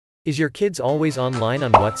Is your kids always online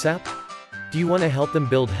on WhatsApp? Do you want to help them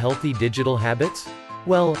build healthy digital habits?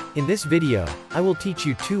 Well, in this video, I will teach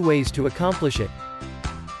you 2 ways to accomplish it.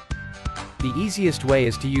 The easiest way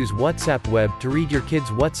is to use WhatsApp Web to read your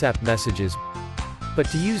kids' WhatsApp messages. But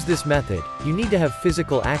to use this method, you need to have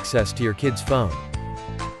physical access to your kid's phone.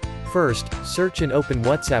 First, search and open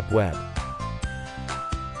WhatsApp Web.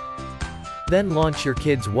 Then launch your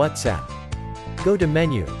kids' WhatsApp. Go to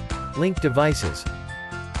Menu, Link Devices.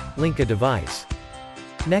 Link a device.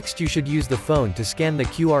 Next you should use the phone to scan the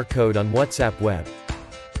QR code on WhatsApp Web.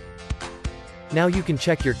 Now you can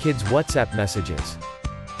check your kids' WhatsApp messages.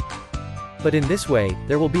 But in this way,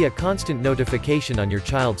 there will be a constant notification on your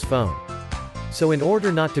child's phone. So in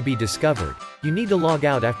order not to be discovered, you need to log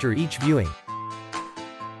out after each viewing.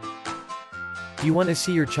 Do you want to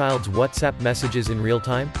see your child's WhatsApp messages in real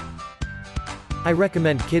time? I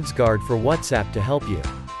recommend Kidsguard for WhatsApp to help you.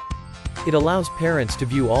 It allows parents to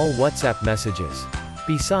view all WhatsApp messages.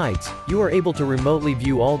 Besides, you are able to remotely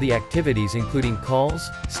view all the activities including calls,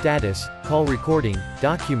 status, call recording,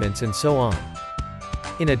 documents and so on.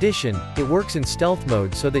 In addition, it works in stealth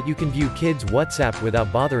mode so that you can view kids' WhatsApp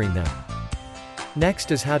without bothering them.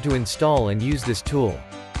 Next is how to install and use this tool.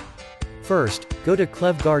 First, go to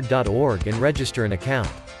ClevGuard.org and register an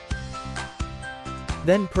account.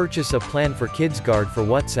 Then purchase a plan for Kidsguard for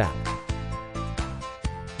WhatsApp.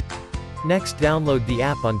 Next download the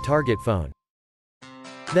app on target phone.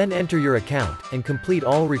 Then enter your account, and complete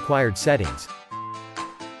all required settings.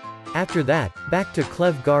 After that, back to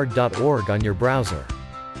ClevGuard.org on your browser.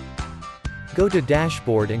 Go to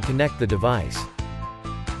Dashboard and connect the device.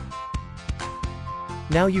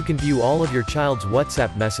 Now you can view all of your child's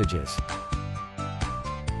WhatsApp messages.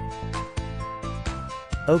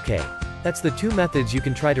 Okay. That's the 2 methods you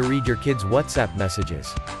can try to read your kids' WhatsApp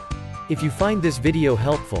messages. If you find this video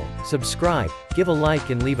helpful, subscribe, give a like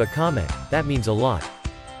and leave a comment, that means a lot.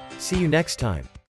 See you next time.